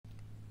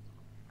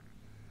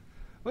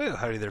Well,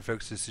 howdy there,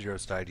 folks. This is your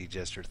host, ID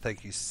Jester.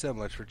 Thank you so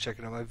much for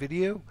checking out my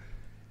video.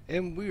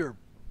 And we are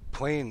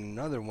playing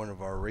another one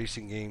of our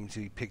racing games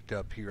we picked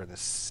up here on the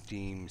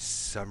Steam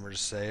Summer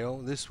Sale.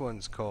 This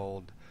one's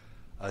called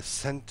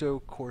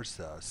Assetto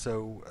Corsa.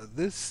 So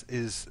this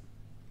is,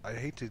 I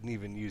hate to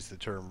even use the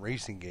term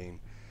racing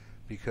game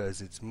because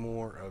it's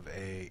more of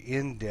a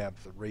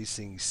in-depth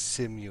racing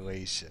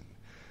simulation.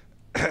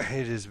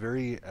 It is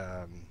very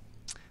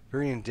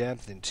in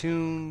depth and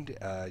tuned.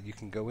 You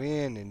can go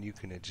in and you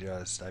can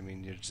adjust. I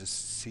mean, you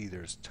just see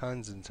there's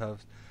tons and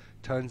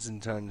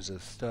tons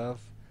of stuff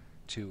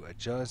to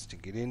adjust to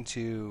get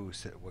into.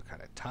 What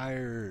kind of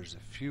tires,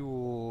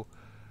 fuel,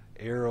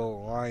 aero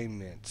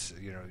alignment,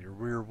 your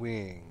rear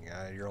wing,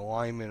 your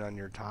alignment on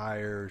your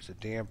tires, the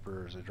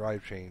dampers, the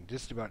drivetrain,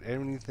 just about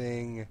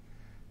anything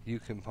you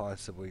can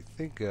possibly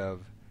think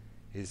of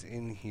is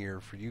in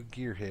here for you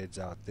gearheads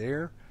out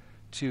there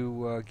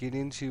to get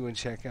into and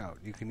check out.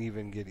 You can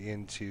even get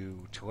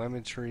into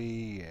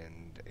telemetry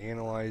and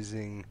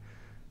analyzing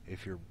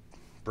if you're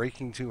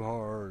braking too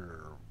hard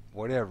or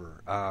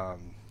whatever.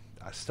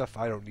 Stuff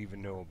I don't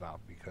even know about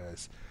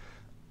because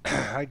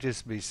I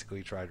just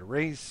basically try to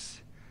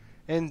race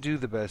and do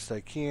the best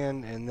I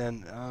can and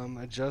then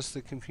adjust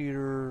the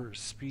computer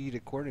speed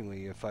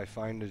accordingly. If I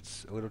find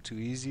it's a little too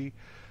easy,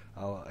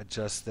 I'll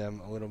adjust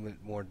them a little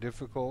bit more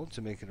difficult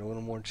to make it a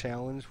little more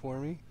challenge for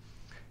me.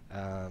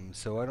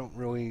 So I don't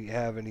really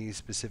have any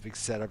specific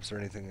setups or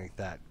anything like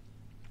that.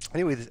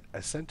 Anyway, the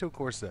Assetto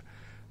Corsa,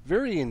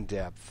 very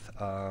in-depth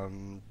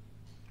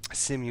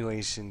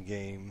simulation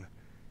game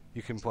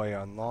you can play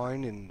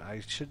online, and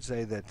I should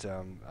say that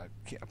I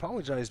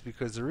apologize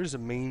because there is a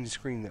main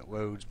screen that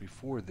loads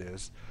before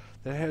this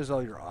that has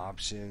all your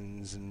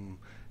options and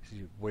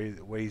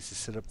ways to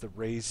set up the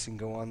race and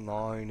go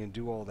online and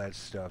do all that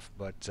stuff.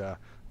 But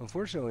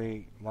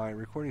unfortunately, my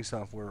recording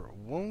software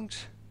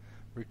won't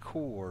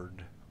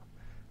record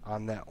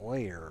on that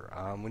layer.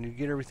 When you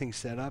get everything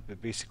set up,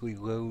 it basically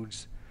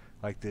loads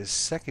like this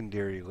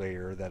secondary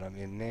layer that I'm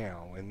in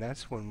now, and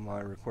that's when my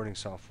recording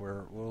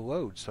software will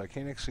load. So I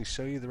can't actually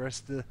show you the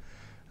rest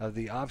of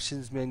the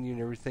options menu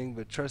and everything,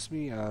 but trust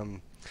me,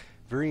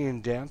 very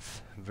in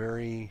depth,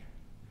 very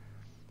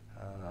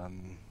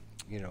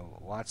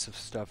lots of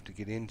stuff to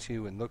get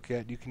into and look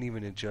at. You can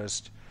even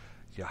adjust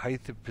your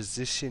height of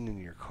position in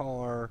your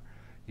car.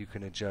 You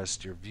can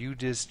adjust your view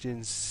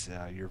distance,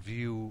 your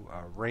view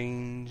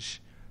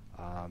range.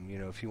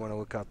 If you want to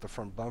look out the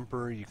front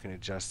bumper, you can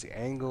adjust the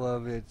angle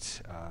of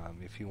it.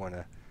 If you want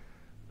to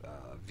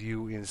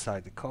view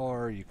inside the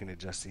car, you can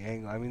adjust the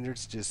angle. I mean,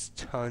 there's just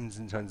tons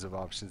and tons of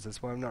options.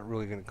 That's why I'm not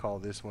really going to call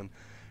this one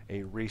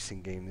a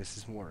racing game. This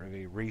is more of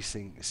a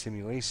racing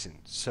simulation.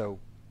 So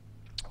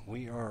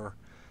we are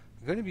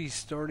going to be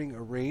starting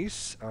a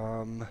race.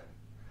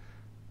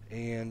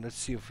 And let's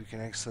see if we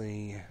can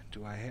actually,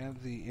 do I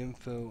have the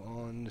info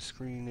on the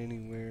screen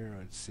anywhere?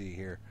 Let's see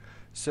here.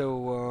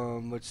 So,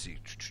 let's see.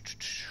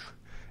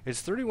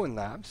 It's 31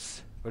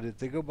 laps, but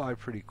they go by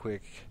pretty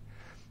quick.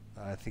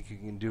 I think you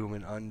can do them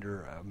in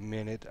under a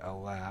minute a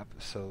lap,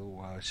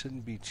 so it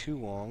shouldn't be too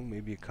long,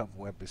 maybe a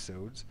couple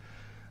episodes.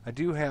 I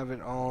do have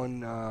it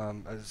on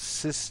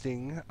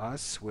assisting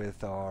us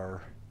with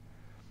our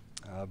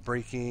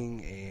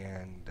braking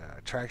and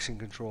traction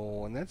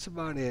control, and that's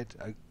about it.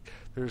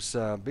 There's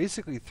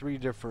basically three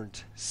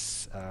different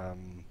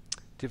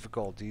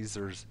difficulties.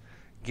 There's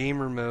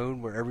gamer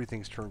mode, where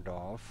everything's turned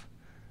off.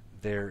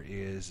 There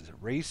is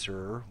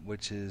racer,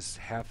 which is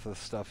half the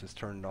stuff is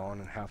turned on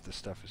and half the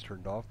stuff is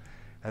turned off.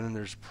 And then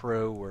there's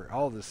pro, where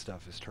all this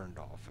stuff is turned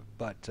off.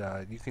 But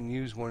you can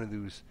use one of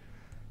those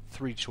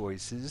three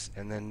choices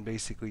and then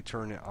basically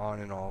turn it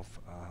on and off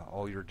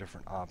all your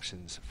different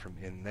options from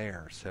in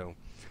there. So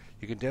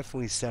you can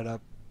definitely set up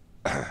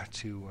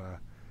to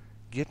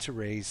get to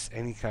race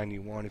any kind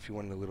you want. If you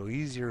want it a little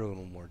easier, a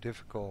little more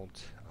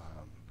difficult,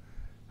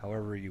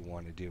 however you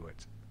want to do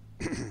it.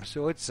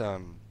 So it's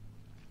I'm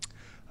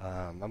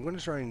going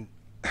to try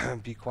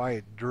and be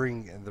quiet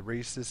during the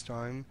race this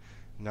time,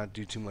 not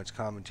do too much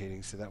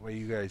commentating, so that way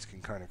you guys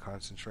can kind of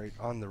concentrate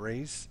on the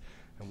race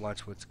and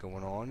watch what's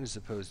going on as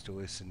opposed to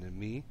listen to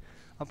me.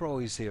 I'll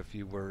probably say a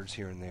few words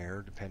here and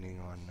there depending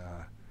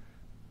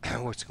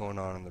on what's going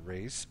on in the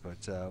race,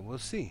 but we'll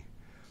see.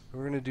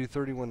 We're going to do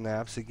 31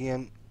 laps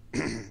again.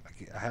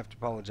 I have to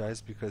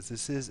apologize because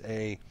this is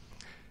a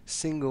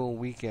single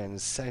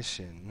weekend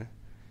session,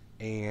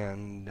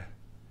 and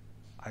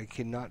I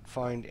cannot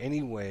find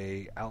any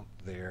way out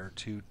there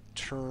to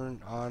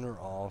turn on or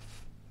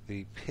off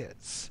the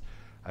pits.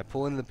 I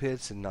pull in the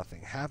pits and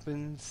nothing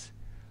happens.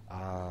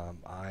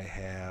 I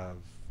have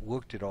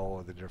looked at all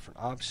of the different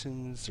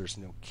options. There's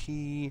no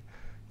key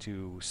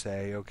to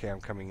say, okay, I'm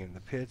coming in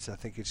the pits. I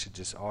think it should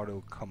just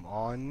auto come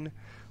on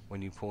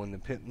when you pull in the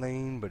pit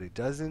lane, but it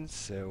doesn't.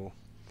 So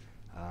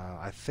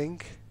I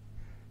think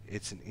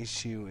it's an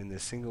issue in the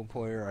single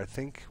player. I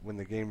think when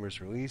the game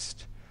was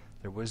released,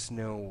 there was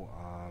no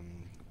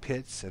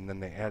pits, and then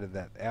they added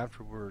that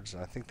afterwards.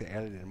 I think they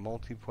added it in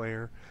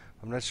multiplayer.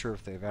 I'm not sure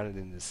if they've added it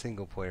in the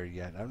single player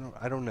yet.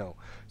 I don't know.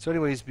 So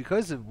anyways,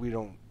 because we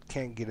don't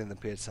can't get in the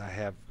pits, I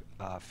have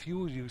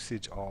fuel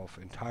usage off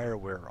and tire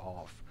wear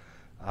off.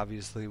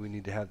 Obviously, we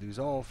need to have these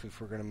off if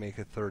we're going to make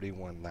a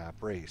 31 lap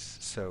race.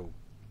 So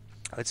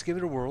let's give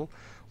it a whirl.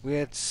 We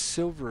had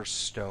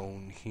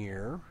Silverstone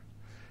here,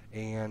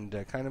 and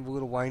kind of a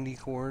little windy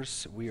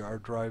course. We are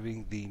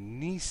driving the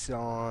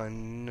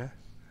Nissan,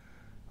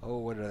 oh,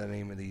 what are the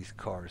name of these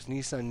cars?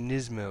 Nissan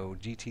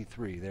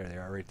GT3. There they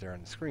are right there on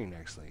the screen,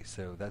 actually.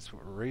 So that's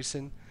what we're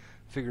racing.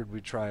 Figured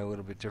we'd try a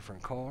little bit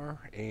different car,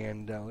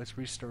 and let's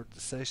restart the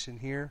session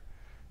here,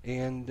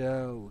 and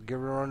get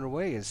her on our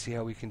way and see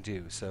how we can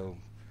do. So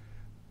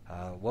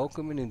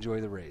welcome and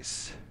enjoy the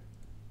race.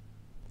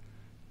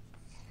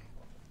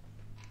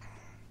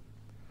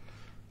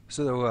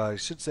 So I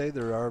should say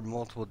there are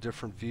multiple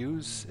different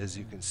views, as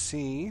you can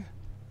see.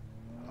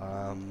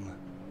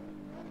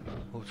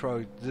 We'll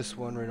try this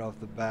one right off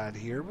the bat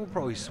here. We'll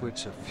probably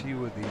switch a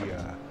few of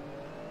the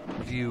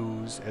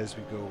views as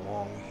we go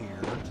along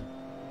here,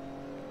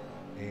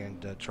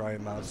 and try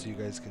them out so you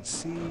guys can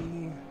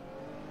see.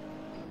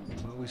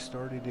 Well, we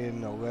started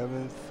in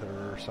 11th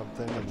or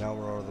something, and now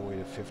we're all the way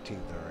to 15th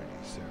already.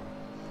 So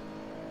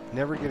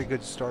never get a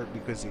good start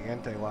because the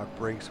anti-lock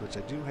brakes, which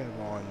I do have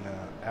on,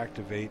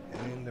 activate,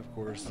 and of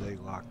course they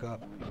lock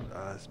up.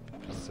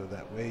 So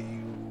that way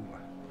you...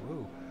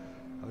 Whoa,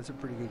 that was a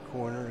pretty good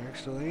corner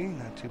actually,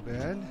 not too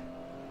bad.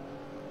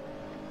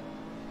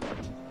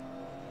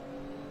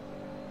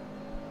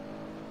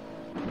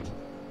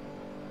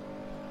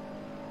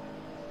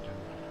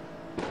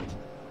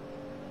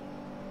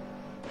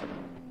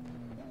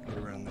 Get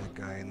around that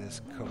guy in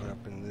this, coming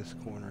up in this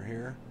corner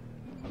here.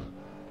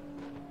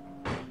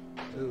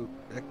 Ooh,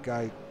 that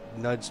guy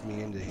nudged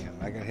me into him.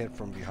 I got hit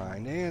from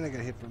behind, and I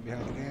got hit from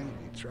behind again.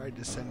 He tried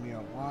to send me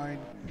out wide.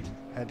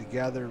 Had to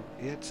gather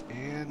it,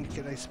 and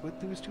can I split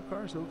those two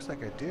cars? It looks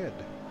like I did.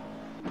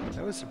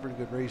 That was a pretty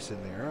good race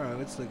in there. All right,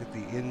 let's look at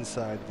the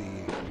inside,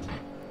 the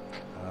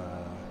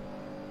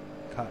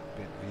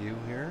cockpit view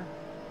here.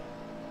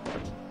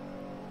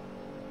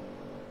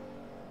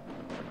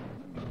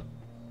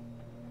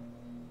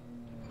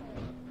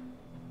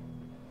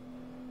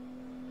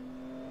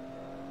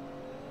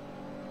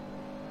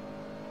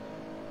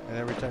 And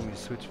every time you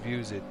switch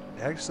views, it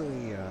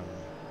actually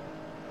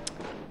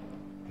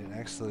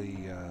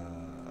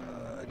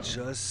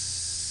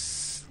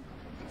adjusts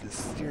the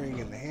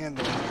steering and the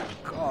handling of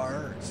the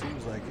car. It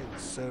seems like it.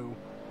 So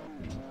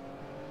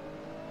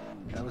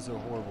that was a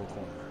horrible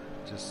corner.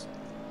 Just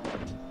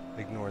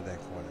ignore that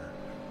corner.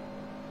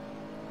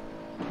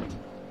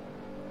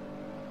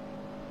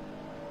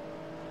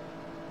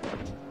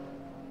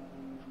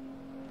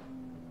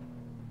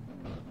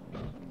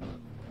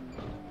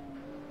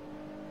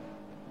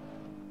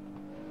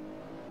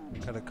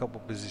 Got a couple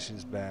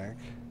positions back.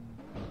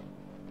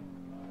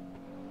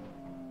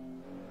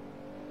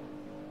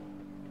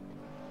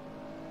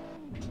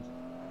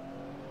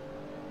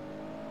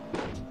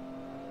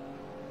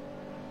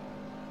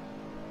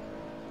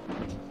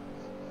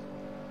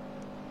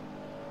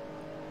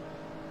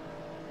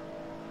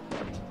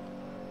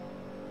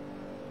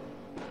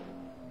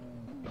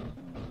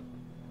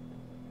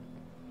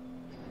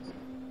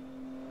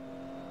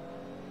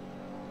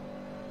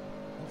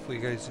 Hopefully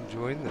you guys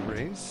enjoyed the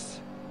race.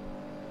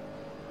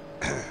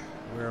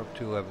 We're up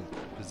to 11th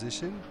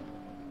position.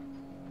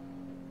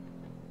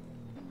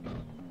 Go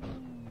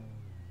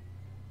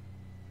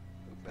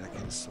back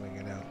and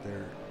swinging out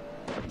there.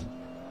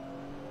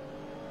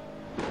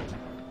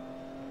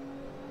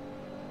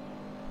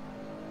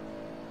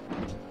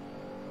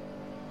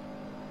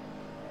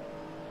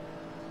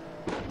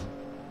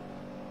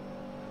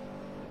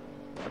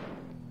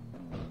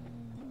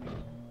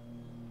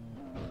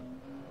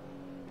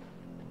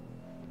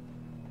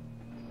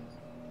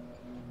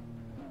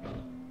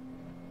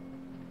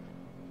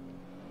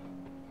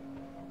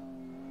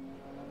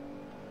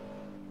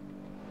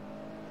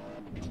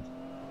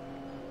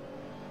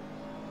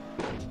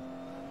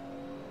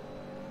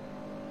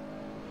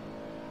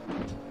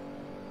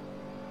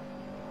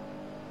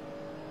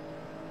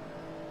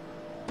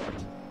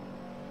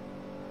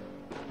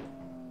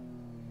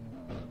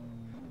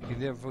 You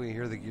can definitely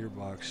hear the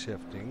gearbox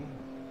shifting.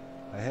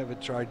 I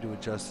haven't tried to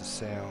adjust the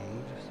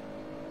sound.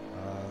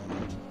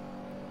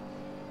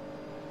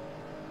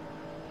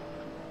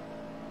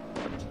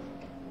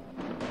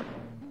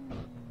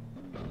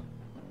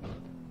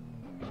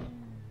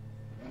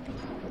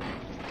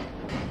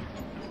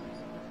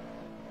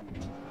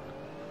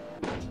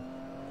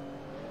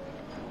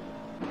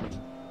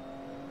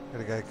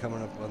 Got a guy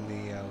coming up on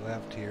the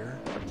left here.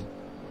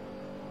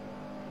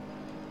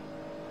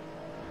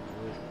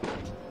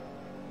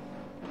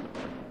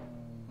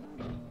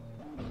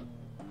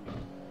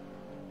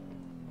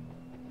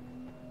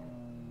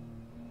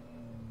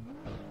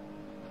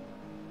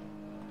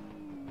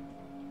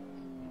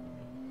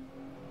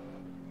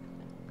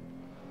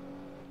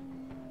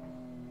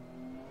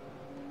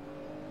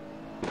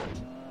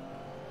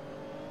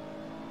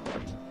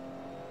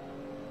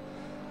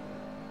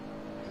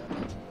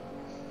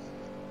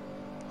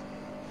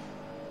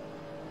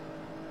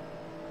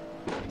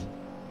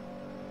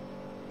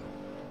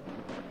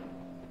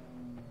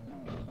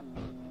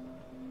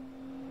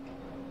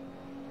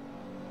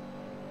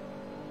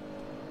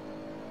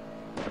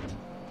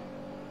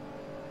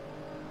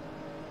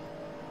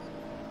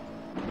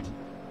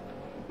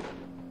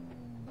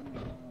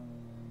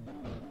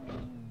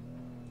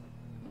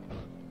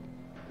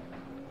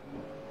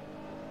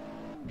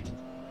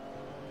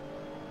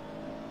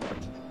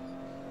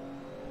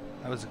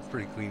 was a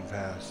pretty clean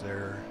pass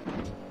there.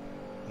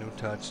 No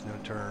touch, no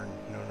turn,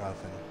 no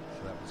nothing.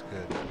 So that was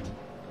good.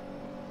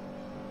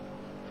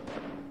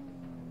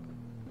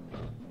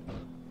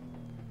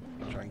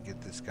 Try and get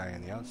this guy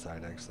on the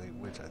outside actually,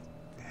 which I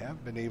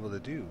have been able to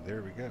do.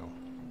 There we go.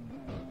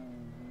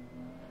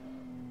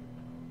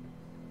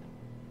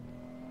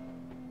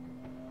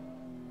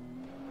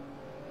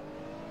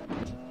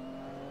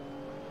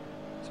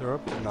 So we're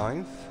up to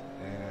 9th,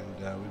 and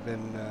we've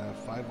been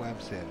 5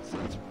 laps in, so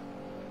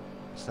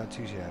it's not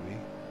too shabby.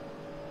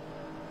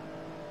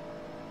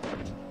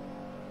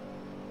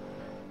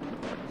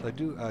 So I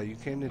do. You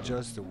can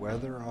adjust the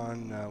weather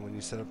on when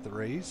you set up the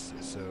race.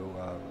 So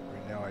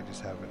right now I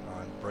just have it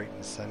on bright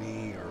and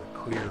sunny or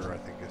clear, I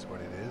think is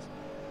what it is.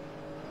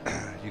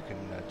 You can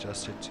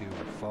adjust it to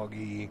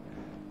foggy,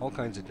 all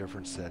kinds of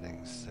different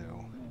settings. So.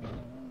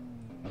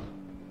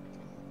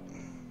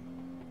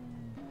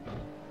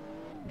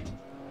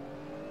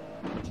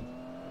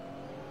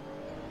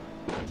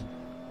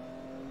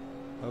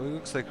 Well, it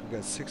looks like we've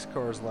got 6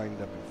 cars lined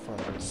up in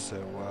front of us, so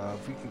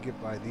if we could get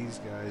by these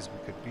guys, we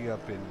could be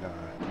up in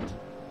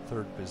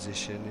 3rd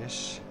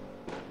position-ish.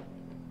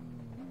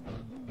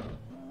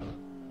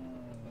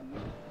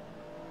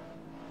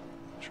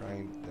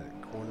 Trying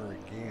that corner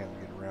again,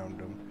 get around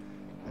them,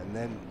 and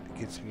then it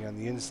gets me on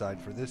the inside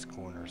for this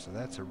corner, so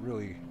that's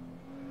going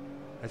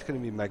to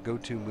be my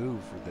go-to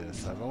move for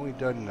this. I've only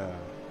done a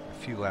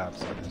few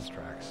laps on this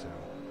track, so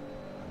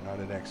I'm not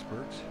an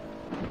expert.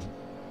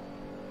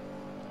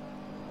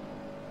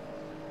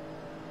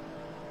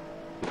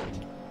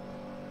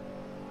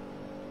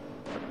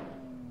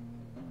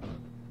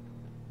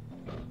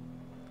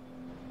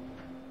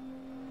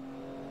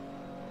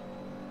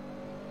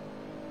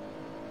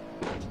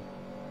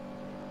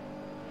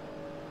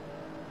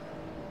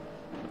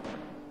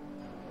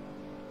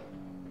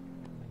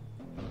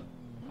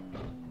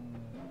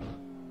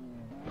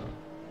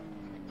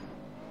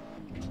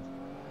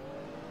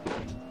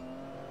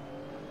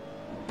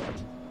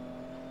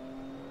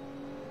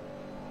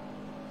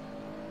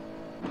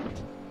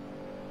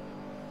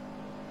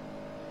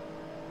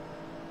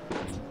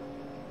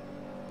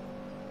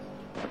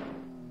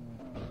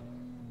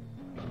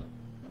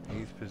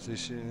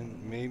 Position,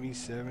 maybe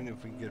 7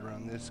 if we can get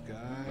around this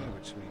guy,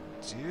 which we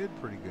did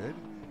pretty good.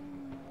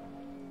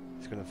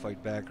 He's going to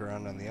fight back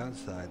around on the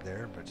outside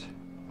there, but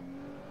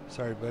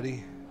sorry,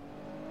 buddy.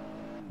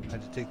 I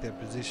had to take that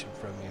position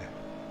from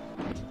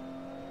you.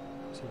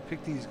 So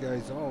pick these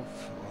guys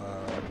off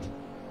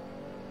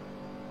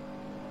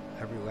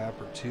every lap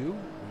or 2.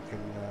 We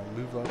can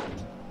move up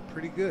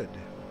pretty good.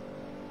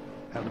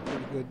 Have a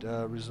pretty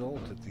good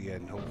result at the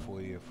end,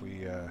 hopefully, if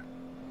we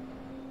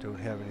don't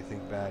have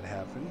anything bad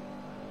happen.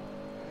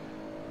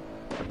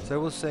 So I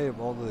will say, of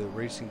all the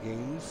racing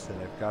games that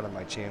I've got on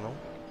my channel,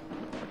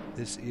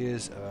 this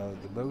is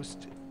the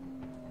most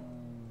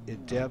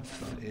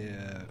in-depth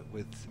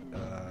with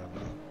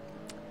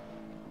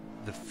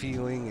the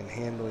feeling and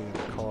handling of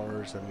the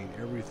cars. I mean,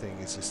 everything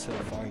is just so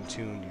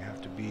fine-tuned. You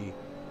have to be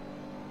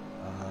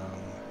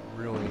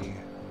really,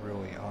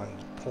 really on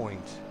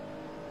point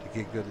to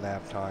get good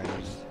lap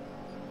times,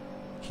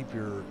 keep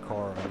your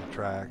car on the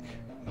track,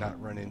 not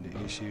run into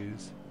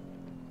issues.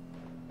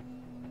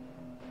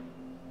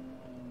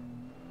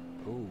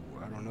 Oh,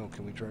 I don't know.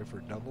 Can we drive for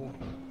a double?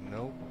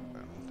 Nope, I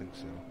don't think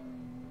so.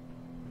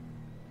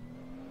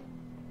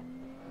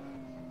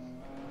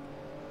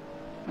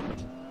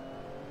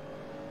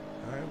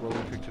 Alright, well,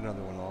 we picked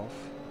another one off.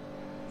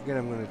 Again,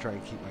 I'm going to try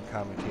and keep my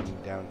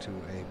commentating down to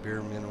a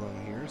bare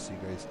minimum here, so you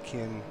guys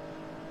can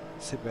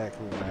sit back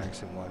and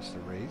relax and watch the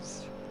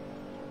race.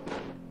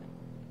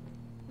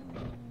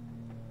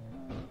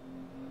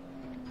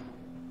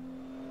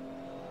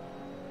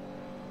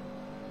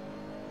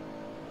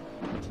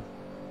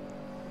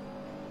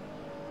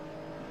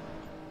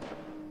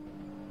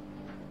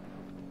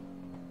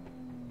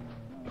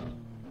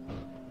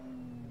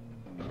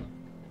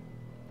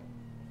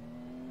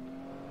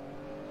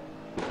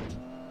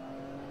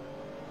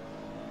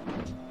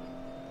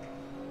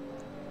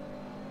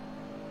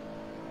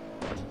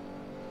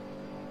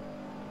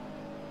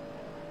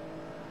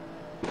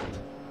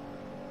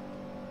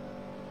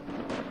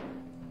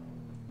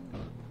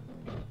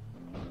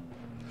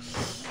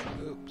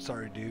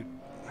 Sorry, dude.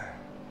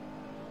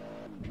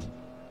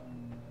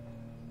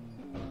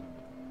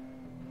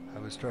 I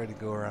was trying to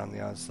go around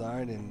the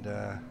outside and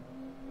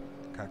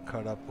got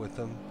caught up with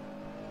him.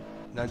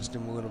 Nudged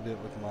him a little bit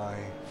with my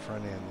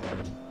front end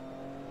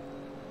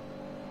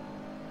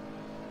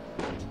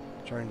there.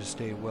 Trying to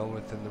stay well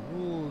within the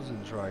rules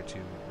and try to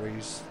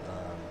race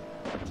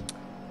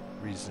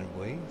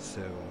reasonably.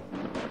 So.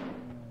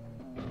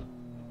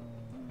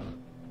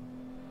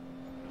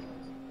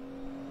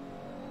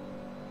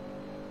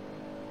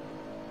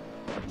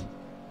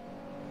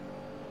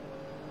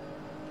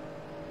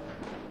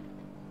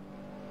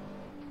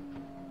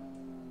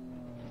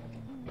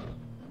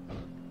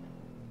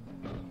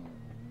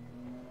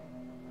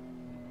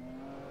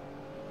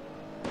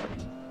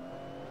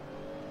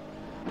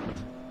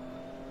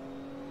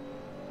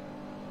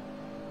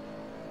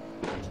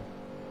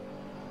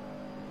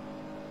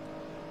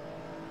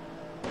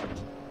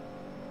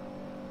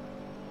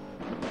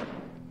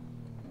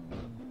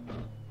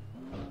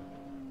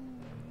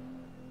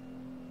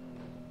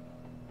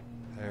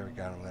 we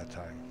got him that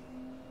time.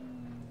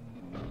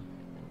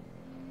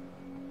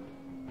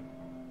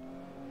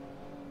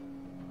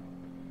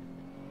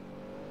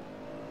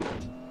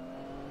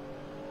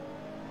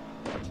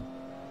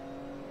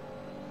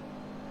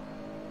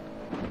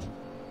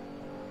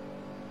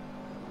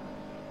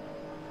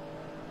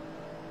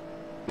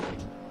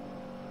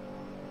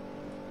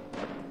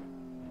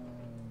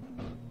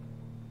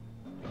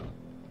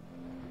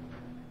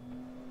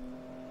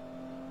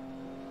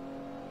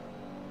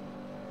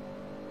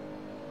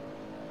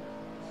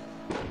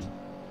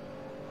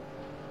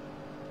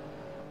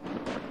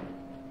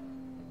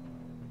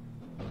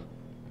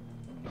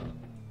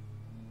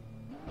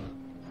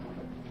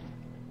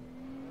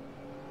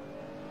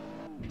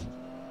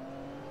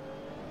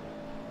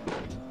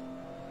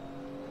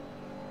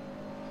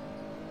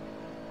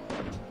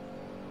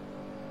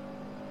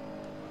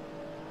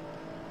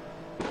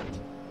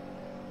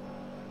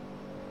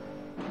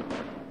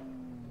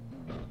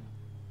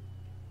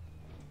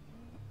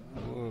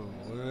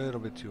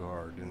 Too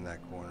hard in that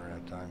corner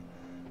at that time.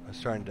 I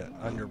was trying to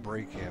under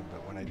brake him,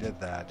 but when I did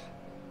that,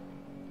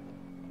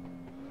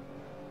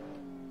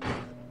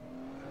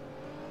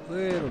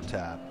 little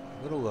tap,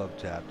 little love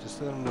tap, just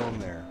let him know I'm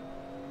there.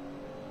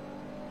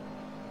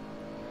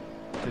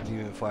 Didn't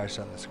even flash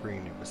on the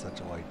screen, it was such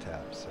a light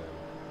tap, so.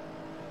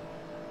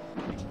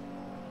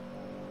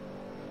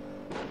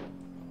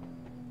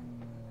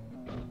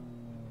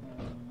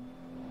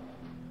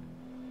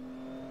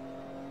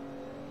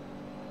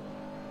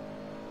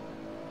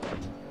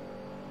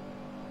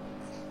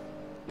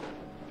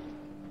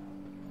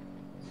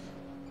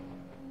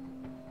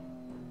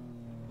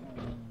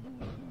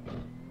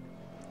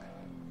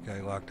 Guy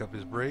locked up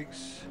his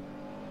brakes.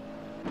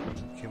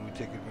 Can we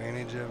take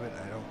advantage of it?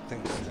 I don't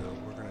think so.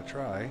 We're going to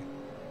try.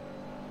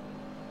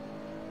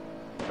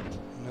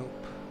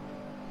 Nope.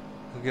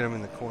 We'll get him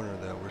in the corner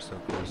though. We're so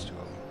close to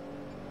him.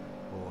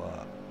 We'll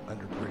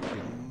under brake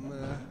him.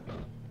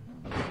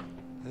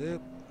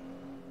 Yep.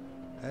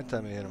 That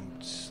time I hit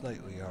him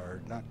slightly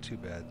hard. Not too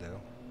bad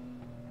though.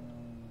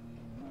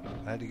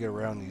 I had to get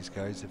around these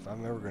guys if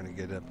I'm ever going to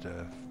get up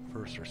to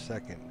first or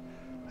second.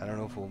 I don't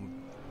know if we'll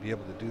be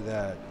able to do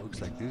that. It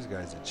looks like these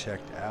guys are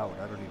checked out.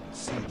 I don't even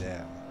see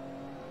them.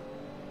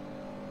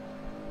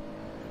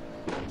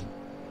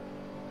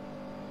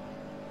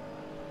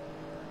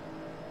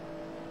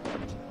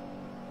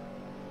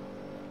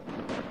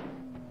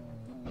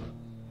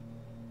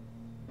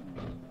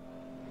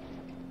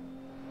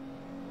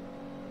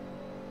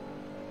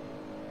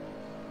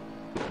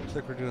 Looks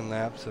like we're doing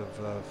laps of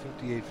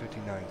 58,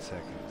 59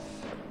 seconds.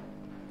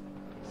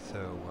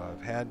 So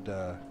I've had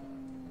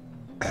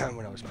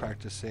when I was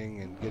practicing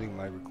and getting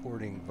my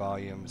recording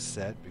volume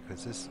set,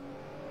 because this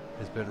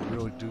has been a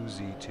real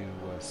doozy to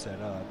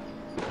set up.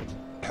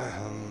 I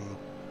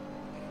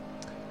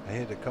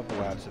hit a couple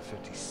laps of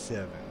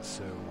 57,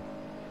 so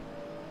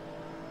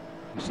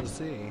we shall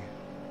see.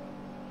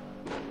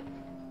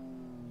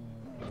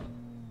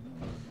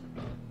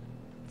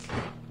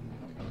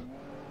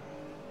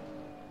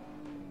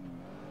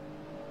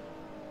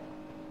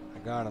 I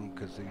got him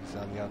because he's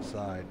on the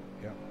outside.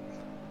 Yep.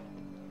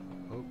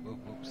 Oh,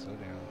 slow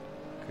down.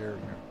 Carry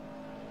him.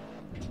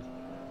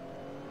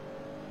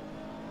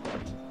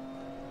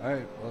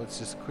 Alright, well, it's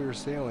just clear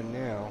sailing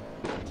now.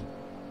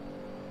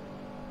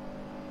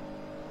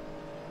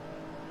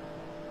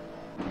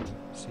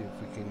 See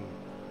if we can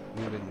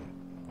even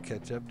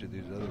catch up to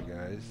these other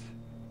guys.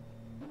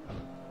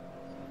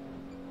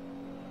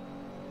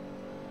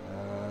 I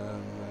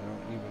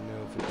don't even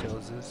know if it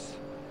tells us.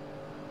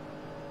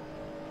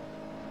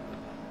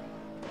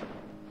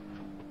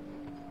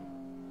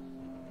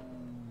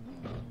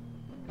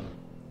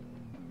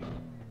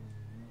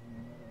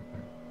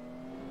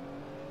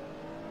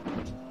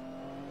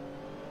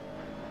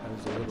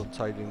 A little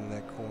tight in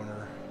that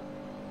corner.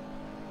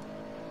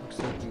 Looks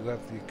like we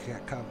left the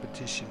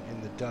competition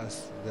in the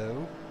dust,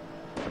 though.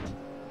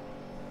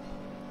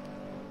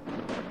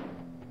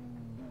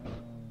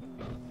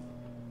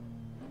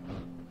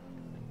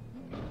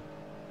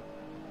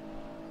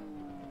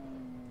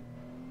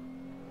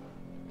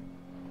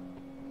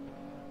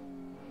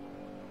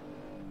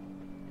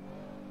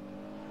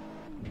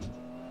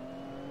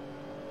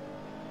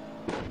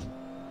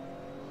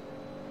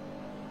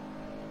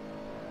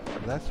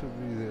 That's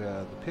would be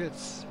the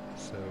pits,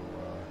 so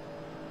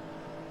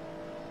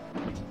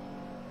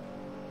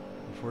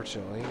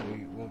unfortunately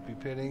we won't be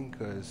pitting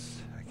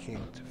because I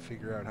can't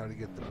figure out how to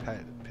get the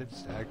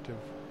pits to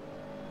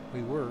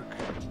actively work.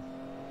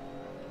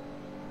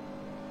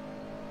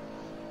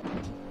 I'm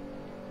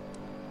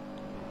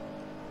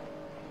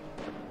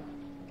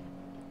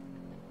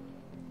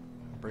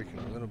braking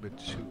a little bit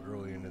too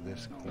early into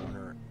this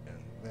corner, and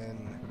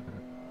then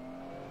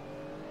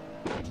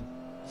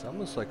it's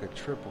almost like a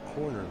triple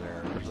corner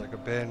there. There's like a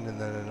bend and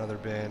then another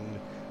bend,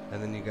 and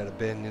then you got to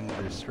bend into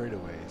the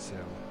straightaway, so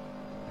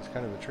it's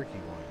kind of a tricky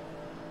one.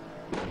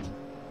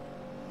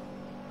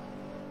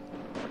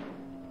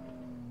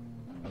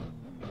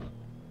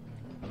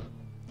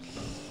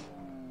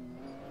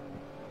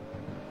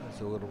 It's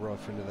a little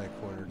rough into that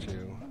corner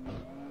too.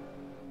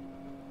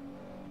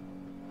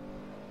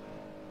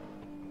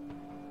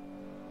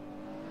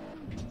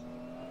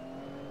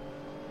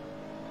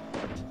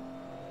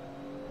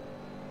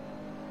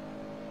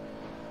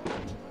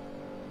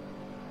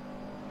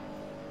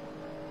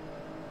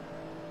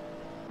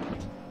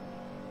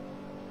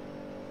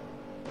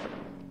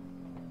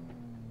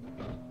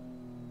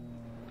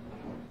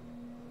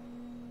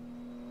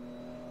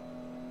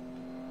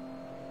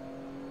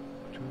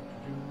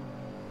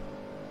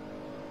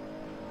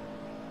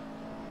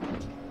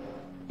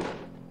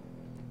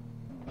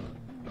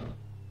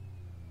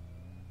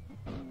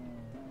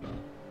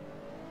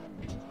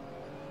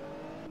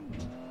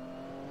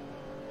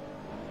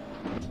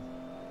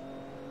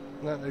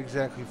 not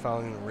exactly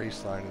following the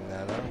race line in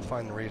that. I don't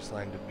find the race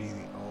line to be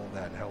all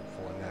that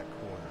helpful in that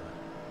corner.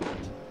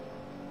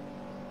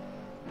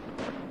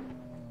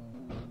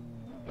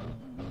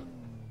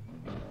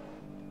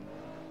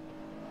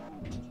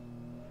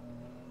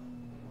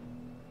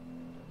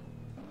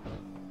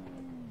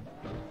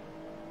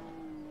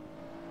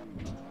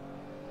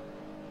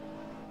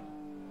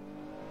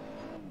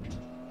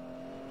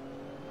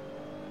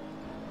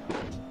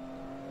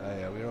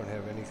 Yeah, we don't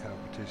have any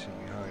competition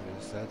behind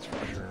us, that's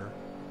for sure.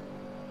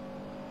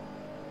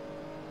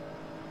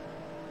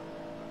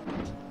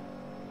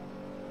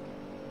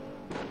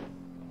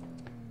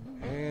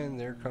 And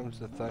there comes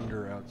the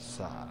thunder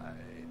outside,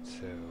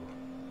 so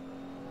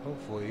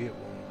hopefully it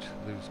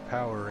won't lose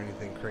power or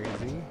anything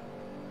crazy.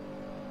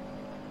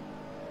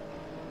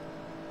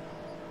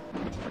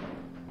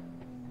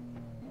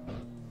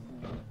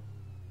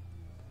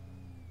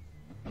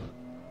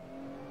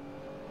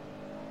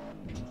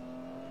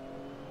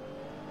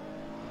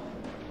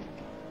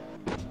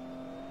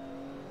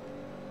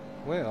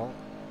 Well,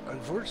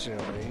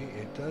 unfortunately,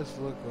 it does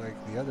look like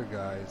the other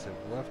guys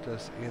have left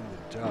us in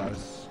the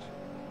dust.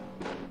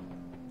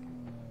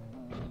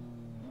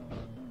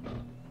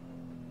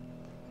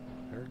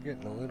 They're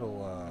getting a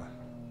little,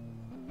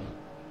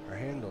 our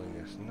handling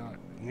is not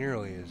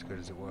nearly as good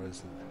as it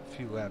was a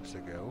few laps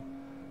ago.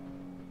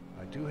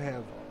 I do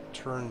have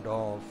turned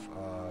off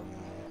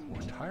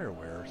more tire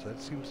wear, so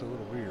that seems a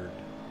little weird.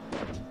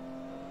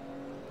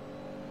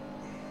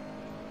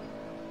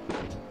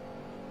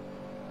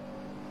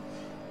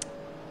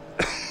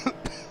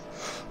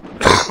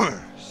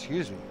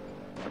 Excuse me.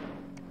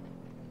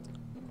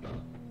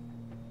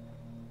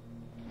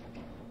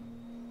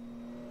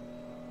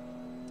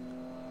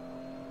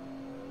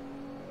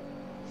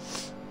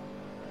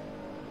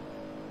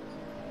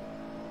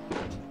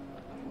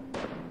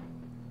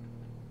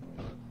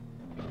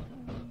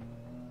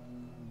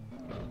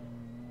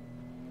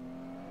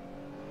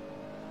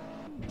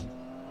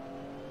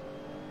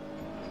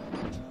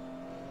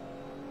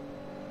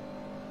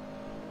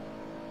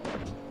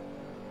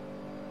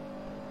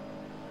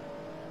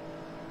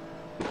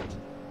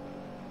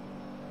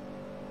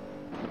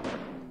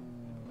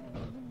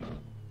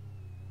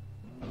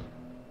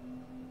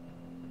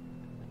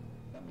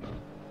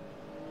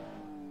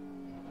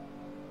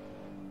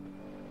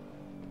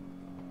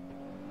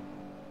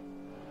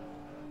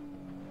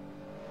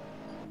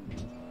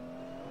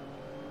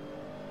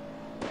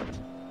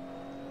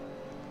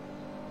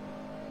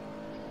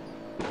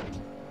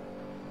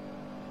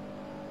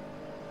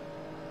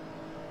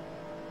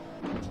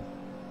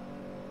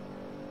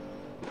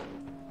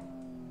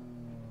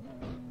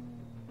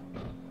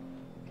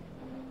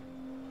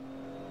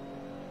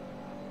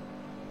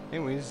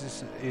 Anyways,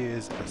 this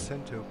is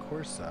Assetto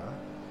Corsa.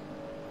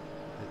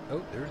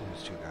 Oh, there's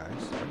those two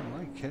guys. I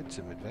might catch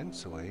them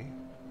eventually.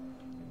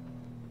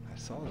 I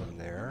saw them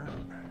there.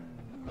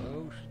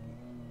 Oh,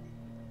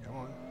 come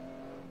on.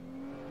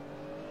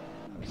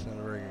 That's not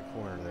a very good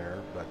corner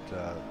there, but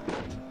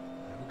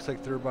it looks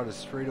like they're about a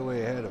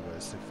straightaway ahead of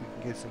us. If we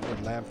can get some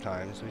good lap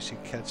times, we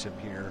should catch them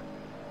here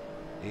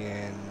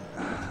in,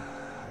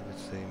 I would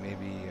say,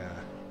 maybe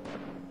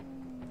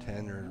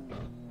 10 or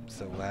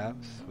so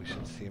laps. We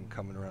should see him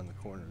coming around the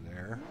corner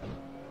there.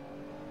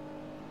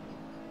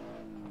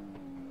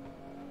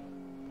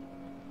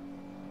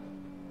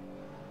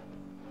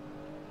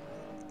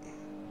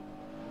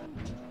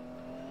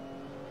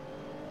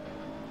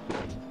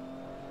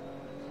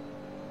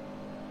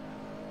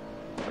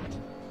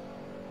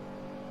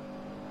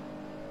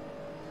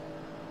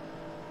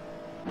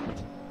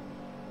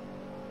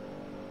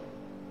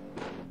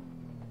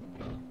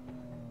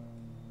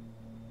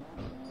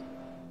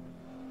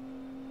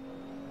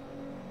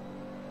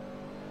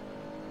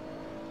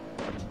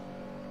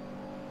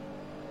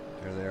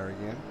 There they are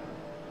again.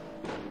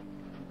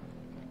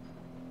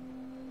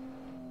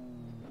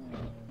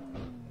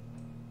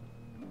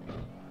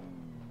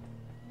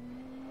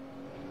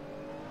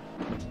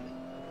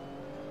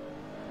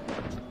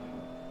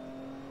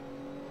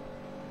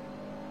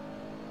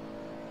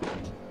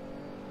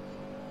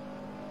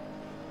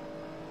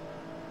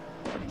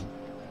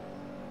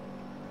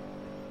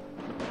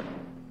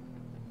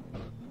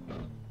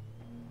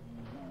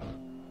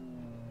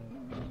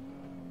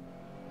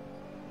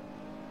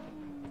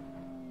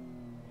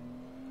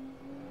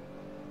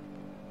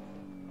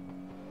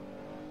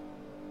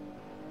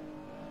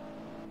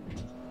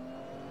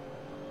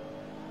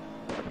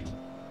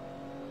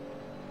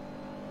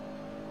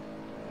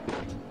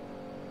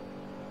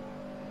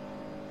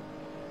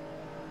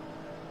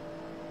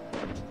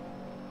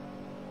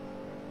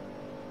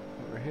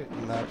 We're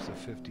hitting laps of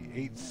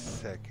 58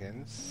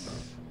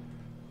 seconds.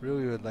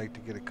 Really would like to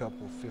get a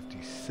couple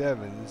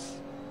 57s.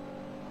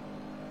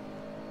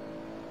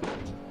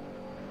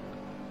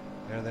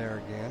 There they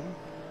are again.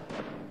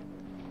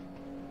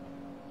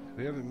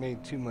 We haven't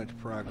made too much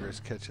progress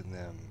catching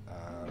them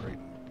right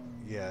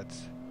yet.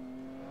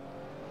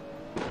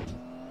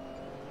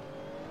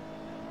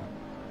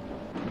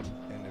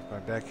 And if my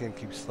back end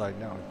keeps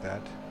sliding out like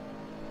that,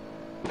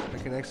 I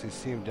can actually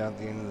see him down at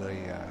the end of the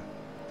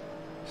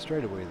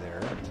straightaway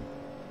there. So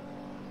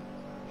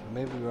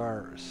maybe we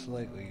are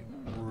slightly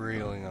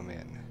reeling them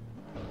in.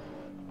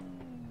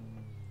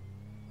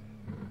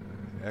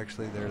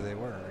 Actually, there they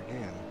were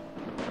again.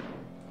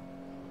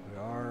 We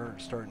are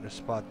starting to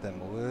spot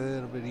them a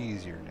little bit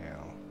easier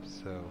now.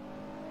 So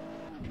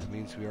that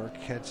means we are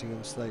catching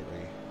them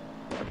slightly.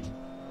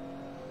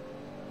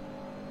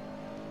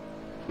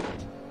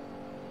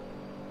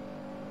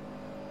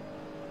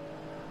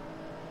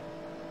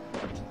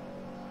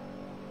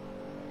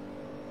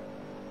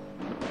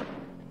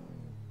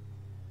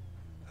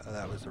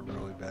 That was a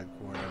really bad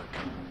corner.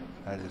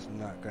 That is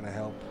not going to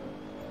help.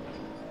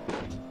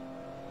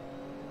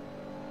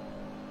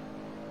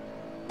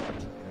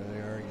 There they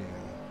are again.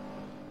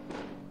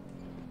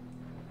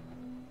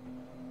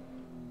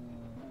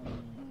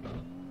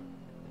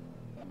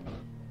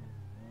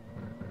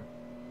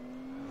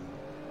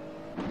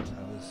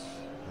 That was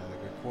not a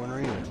good corner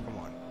either. Come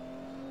on.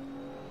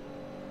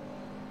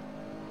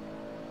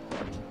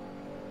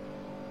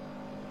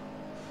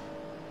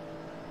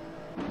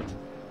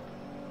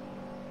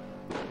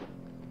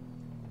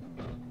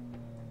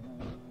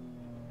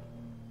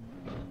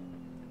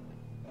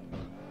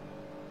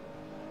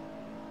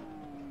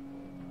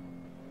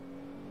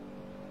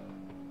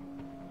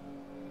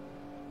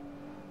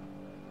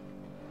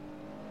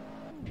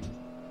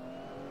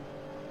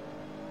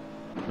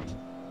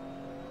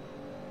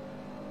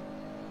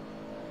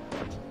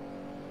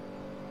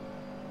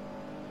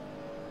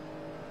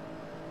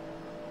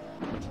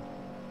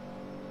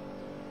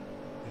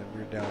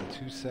 We're down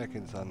 2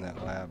 seconds on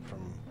that lap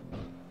from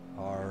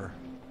our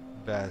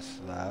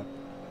best lap.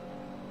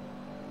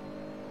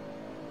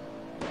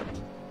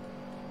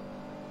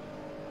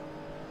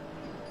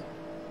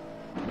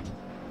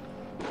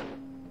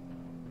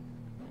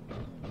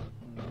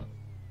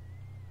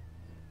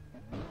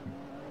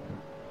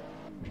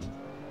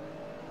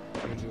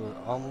 Came to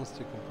almost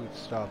a complete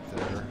stop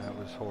there. That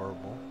was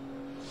horrible.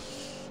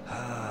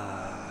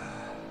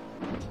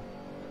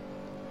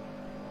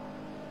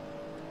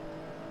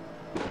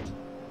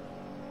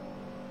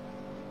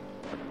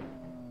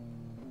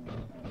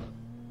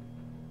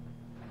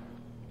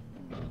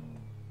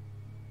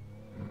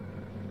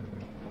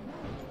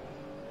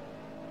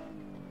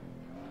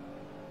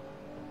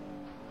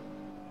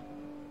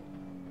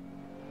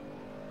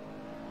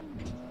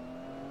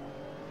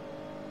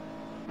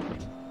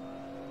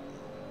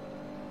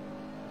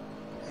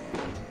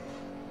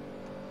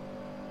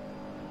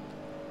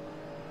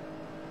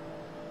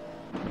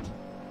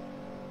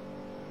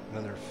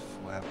 Another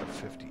lap of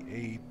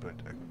 58, but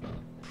a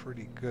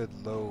pretty good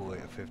low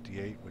at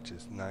 58, which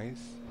is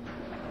nice.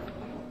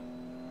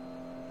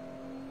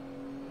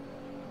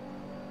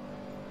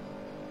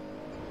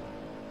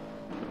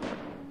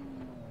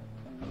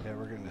 Yeah,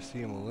 we're going to see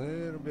him a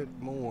little bit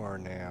more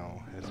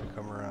now as we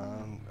come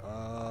around.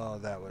 Oh,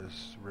 that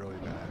was really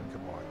bad.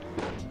 Come on,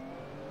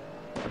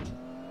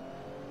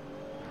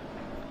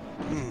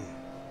 dude.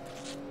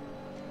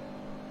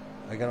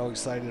 I got all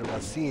excited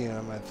about seeing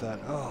him. I thought,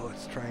 oh,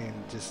 let's try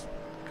and just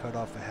cut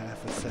off a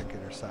half a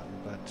second or something.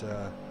 But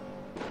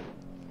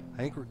I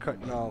think we're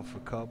cutting off a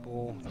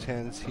couple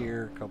tenths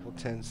here, a couple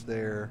tenths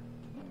there.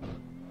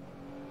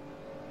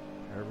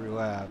 Every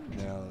lap.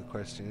 Now the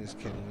question is,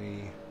 can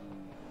we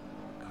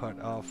cut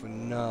off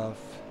enough?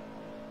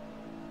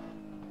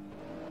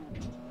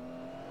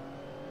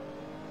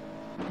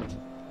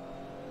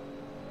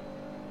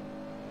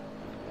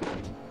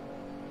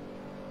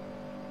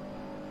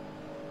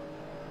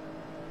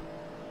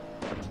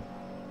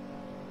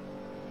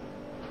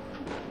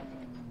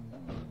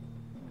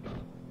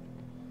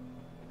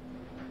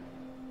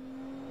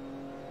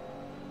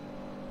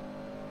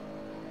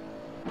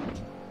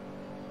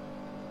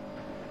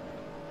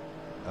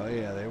 Oh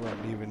yeah, they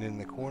weren't even in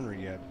the corner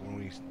yet when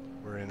we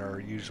were in our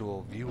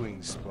usual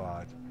viewing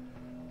spot.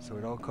 So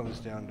it all comes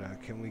down to,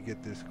 can we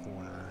get this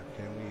corner?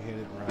 Can we hit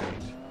it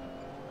right?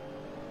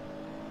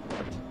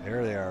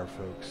 There they are,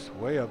 folks.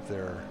 Way up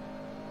there.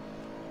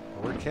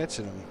 We're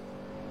catching them.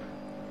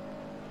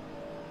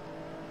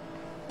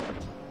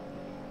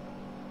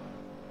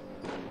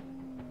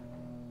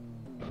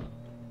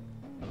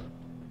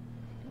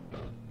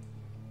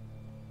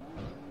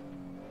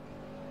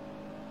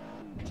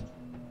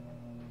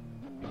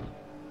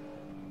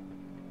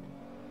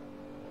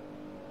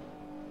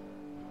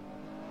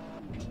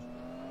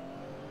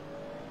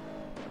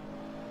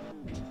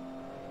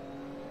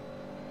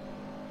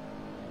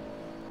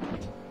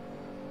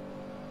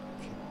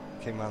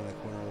 Came out of the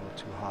corner a little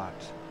too hot.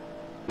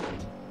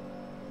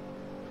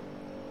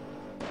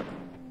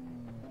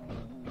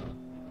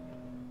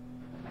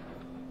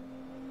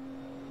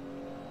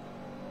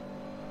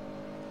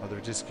 Oh,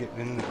 they're just getting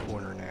in the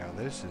corner now.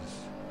 This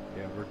is,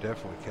 yeah, we're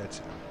definitely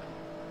catching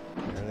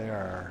them. There they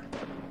are.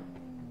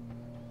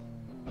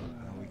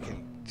 We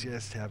can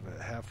just have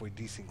a halfway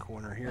decent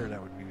corner here.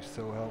 That would be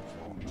so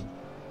helpful.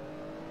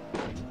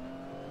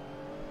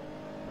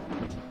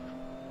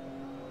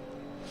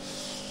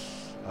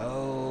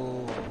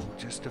 Oh,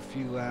 just a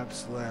few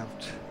laps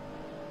left.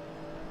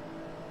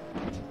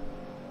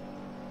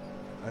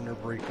 under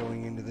brake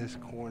going into this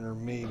corner,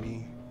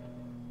 maybe.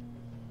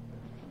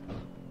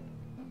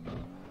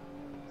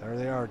 There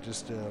they are,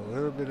 just a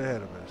little bit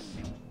ahead of us.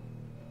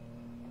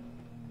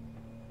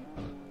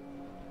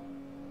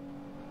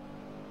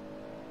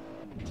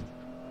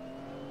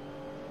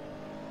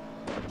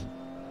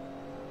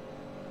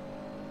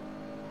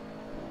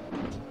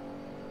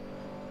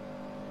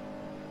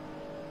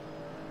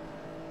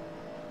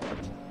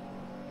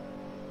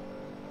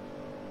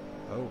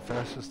 Oh,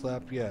 fastest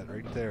lap yet,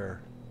 right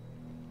there.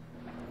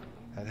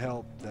 That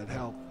helped, that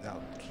helped. Now,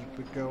 keep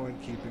it going,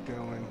 keep it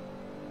going.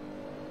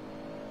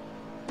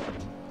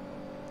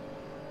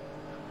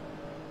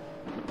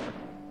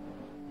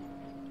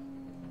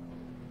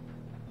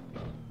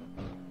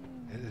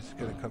 It is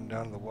going to come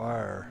down to the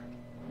wire.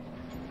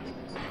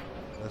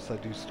 Unless I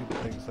do stupid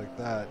things like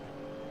that.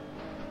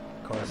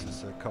 Costs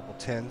us a couple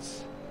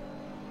tenths.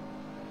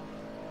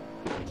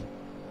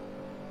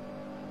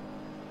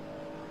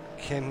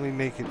 Can we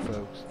make it,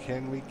 folks?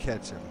 Can we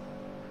catch him?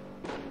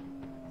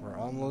 We're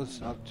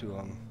almost up to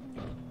him.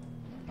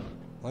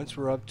 Once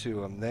we're up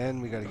to him,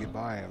 then we got to get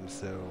by him,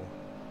 so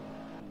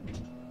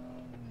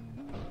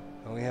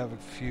only have a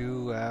few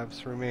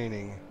laps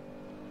remaining.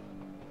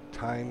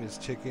 Time is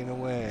ticking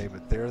away,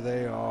 but there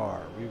they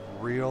are. We've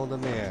reeled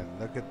them in.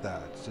 Look at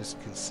that. It's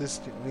just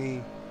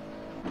consistently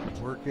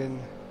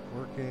working,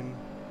 working,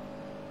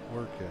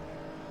 working.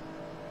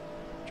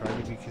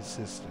 Trying to be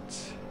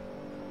consistent.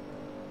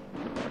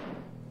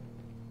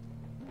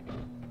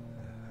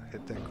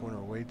 Hit that corner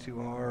way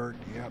too hard.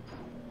 Yep.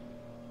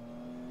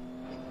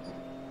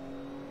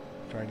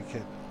 Trying to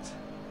get.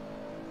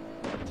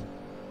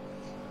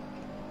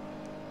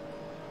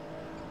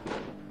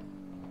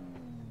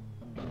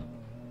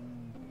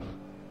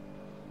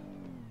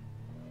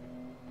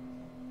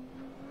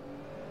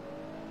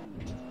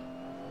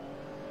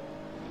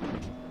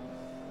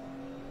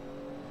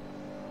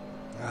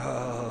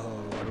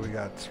 Oh, what do we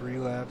got? 3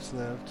 laps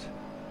left.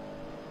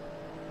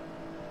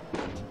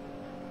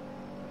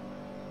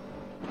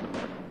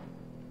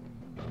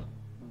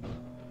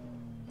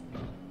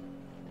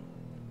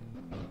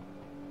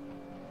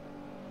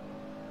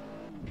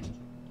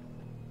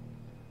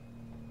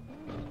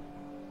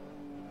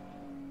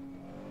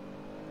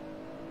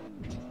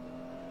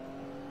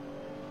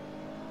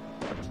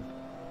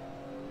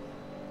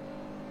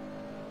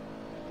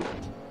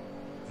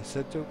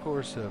 Assetto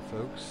Corsa,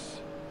 folks.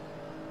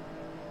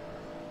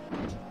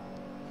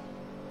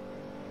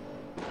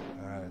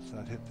 Alright, let's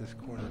not hit this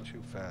corner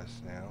too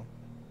fast now.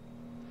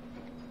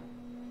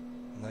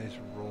 Nice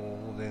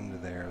rolled into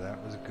there.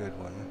 That was a good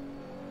one.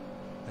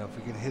 Now if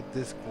we can hit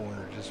this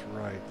corner just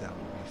right, that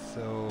would be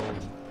so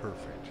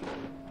perfect.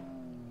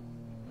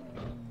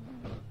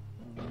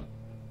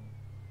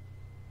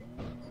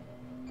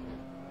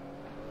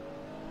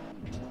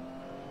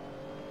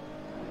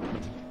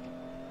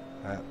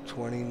 At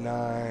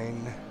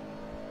 29.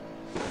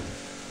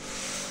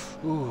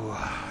 Ooh,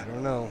 I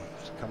don't know.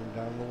 It's coming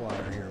down the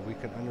wire here. We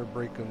can under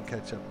brake them,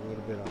 catch up a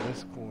little bit on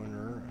this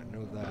corner. I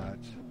know that.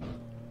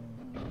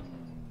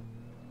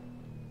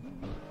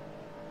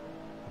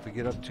 If we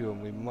get up to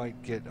them, we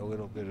might get a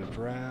little bit of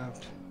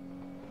draft.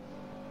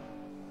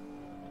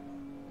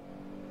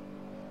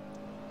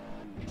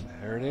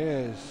 There it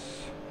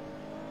is.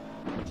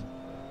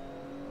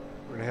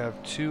 We're going to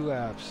have 2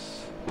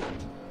 laps.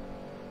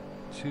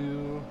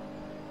 2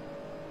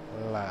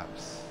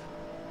 laps.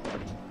 We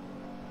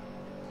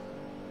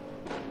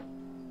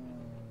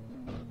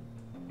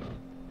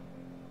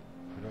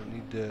don't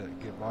need to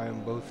get by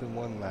them both in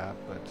 1 lap,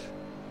 but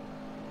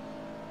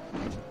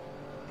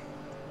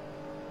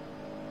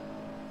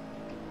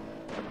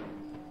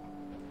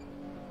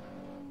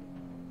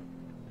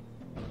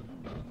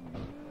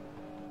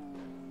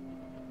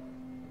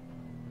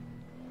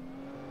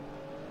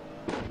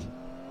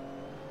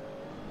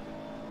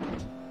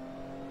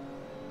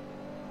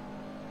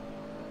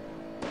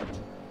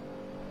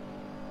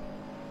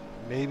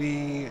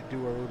maybe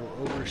do our little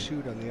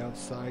overshoot on the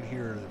outside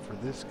here for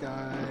this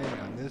guy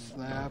on this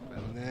lap,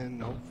 and then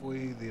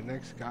hopefully the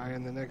next guy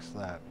on the next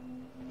lap.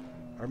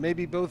 Or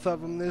maybe both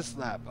of them this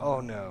lap. Oh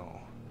no.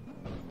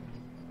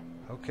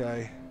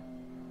 Okay.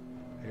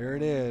 Here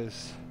it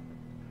is.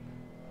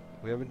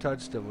 We haven't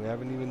touched him. We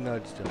haven't even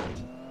nudged him.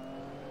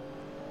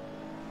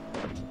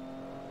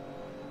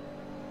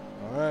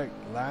 Alright,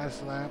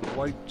 last lap.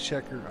 White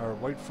checker, or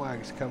white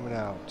flag's coming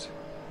out.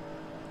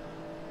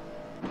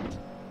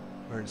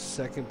 We're in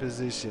 2nd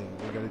position.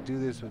 We got to do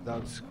this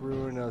without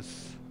screwing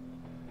us,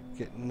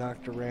 getting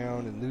knocked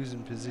around and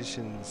losing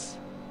positions.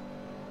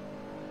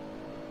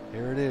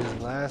 Here it is,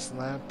 last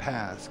lap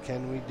pass.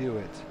 Can we do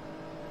it?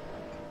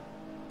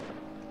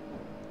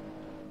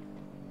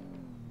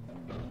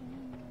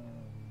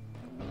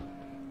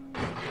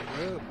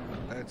 Oh,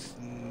 that's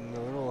a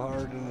little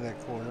hard into that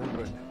corner,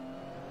 but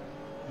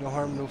no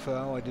harm, no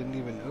foul. I didn't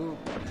even,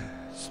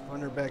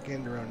 spun her back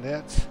end around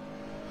that.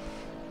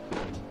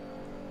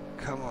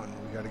 Come on,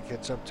 we got to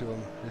catch up to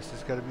him. This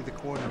has got to be the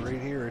corner right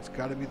here. It's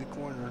got to be the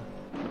corner.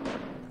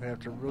 We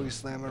have to really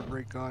slam our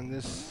brake on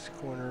this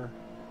corner.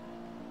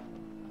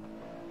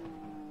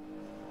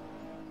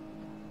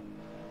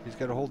 He's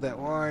got to hold that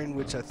line,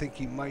 which I think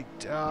he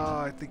might.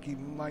 I think he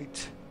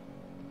might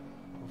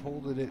have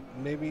holded it.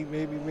 Maybe,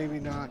 maybe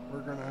not.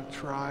 We're gonna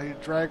try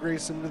drag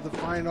race him to the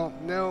final.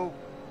 No,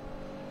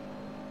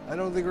 I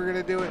don't think we're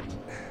gonna do it.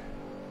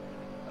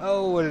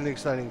 Oh, what an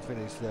exciting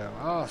finish, though.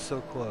 Oh,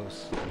 so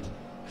close.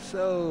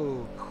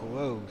 So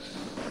close.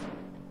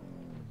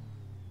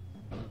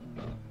 It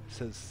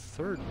says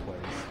third place.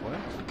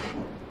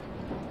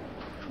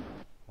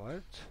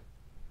 What?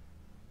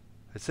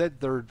 It said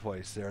third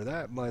place there.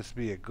 That must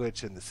be a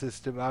glitch in the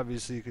system.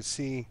 Obviously, you can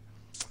see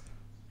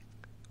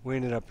we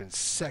ended up in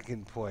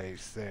second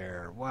place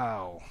there.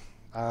 Wow.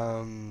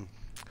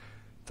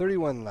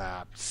 31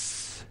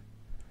 laps,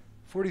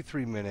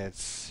 43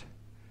 minutes,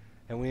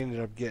 and we ended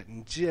up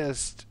getting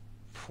just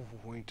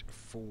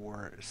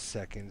 0.4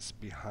 seconds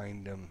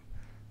behind them.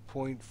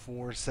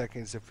 0.4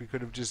 seconds. If we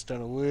could have just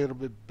done a little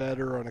bit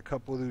better on a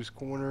couple of those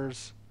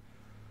corners,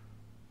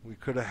 we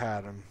could have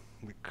had him.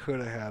 We could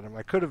have had him.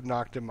 I could have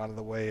knocked him out of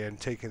the way and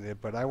taken it,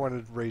 but I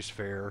wanted race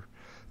fair.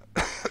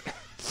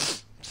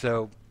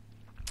 So,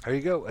 there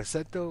you go.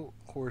 Assetto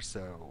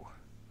Corsa.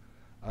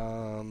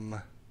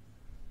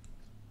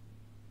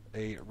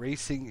 A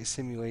racing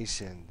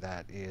simulation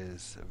that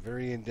is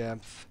very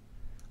in-depth.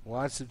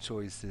 Lots of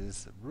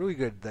choices. Really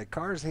good. The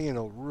cars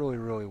handle really,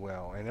 really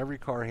well, and every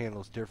car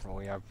handles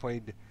differently. I've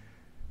played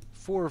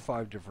 4 or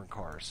 5 different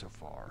cars so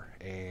far,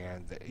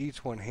 and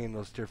each one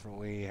handles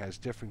differently, has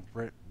different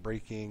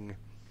braking.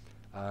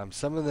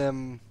 Some of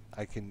them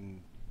I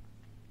can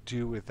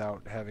do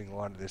without having a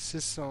lot of the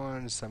assists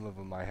on. Some of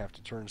them I have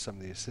to turn some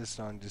of the assists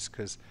on just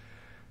because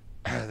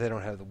they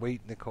don't have the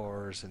weight in the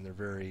cars, and they're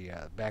very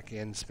back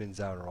end spins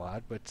out a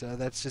lot. But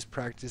that's just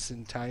practice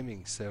and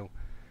timing. So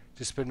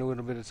just spend a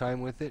little bit of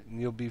time with it,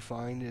 and you'll be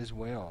fine as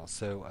well.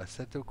 So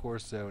Assetto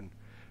Corsa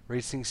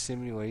racing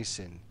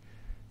simulation.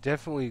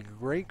 Definitely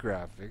great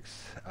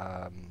graphics.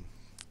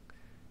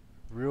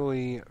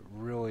 Really,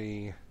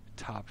 really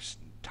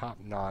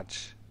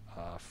top-notch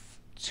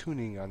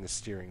tuning on the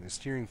steering. The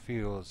steering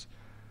feels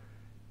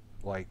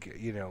like,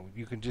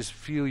 you can just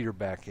feel your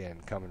back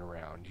end coming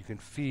around. You can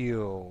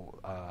feel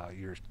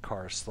your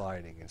car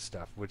sliding and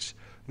stuff, which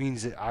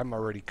means that I'm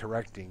already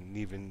correcting,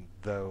 even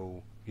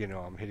though,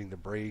 I'm hitting the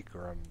brake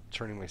or I'm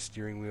turning my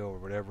steering wheel or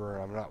whatever.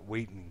 I'm not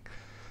waiting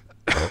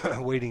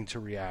to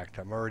react.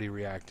 I'm already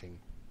reacting,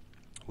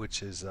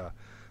 which is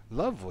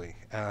lovely.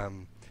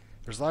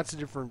 There's lots of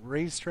different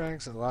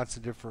racetracks and lots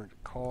of different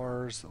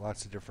cars,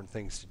 lots of different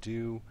things to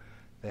do.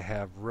 They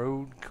have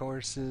road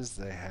courses.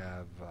 They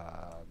have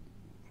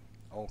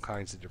all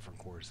kinds of different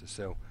courses.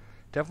 So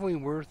definitely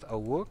worth a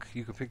look.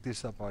 You can pick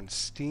this up on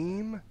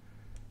Steam.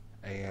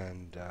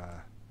 And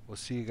we'll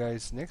see you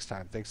guys next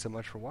time. Thanks so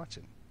much for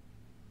watching.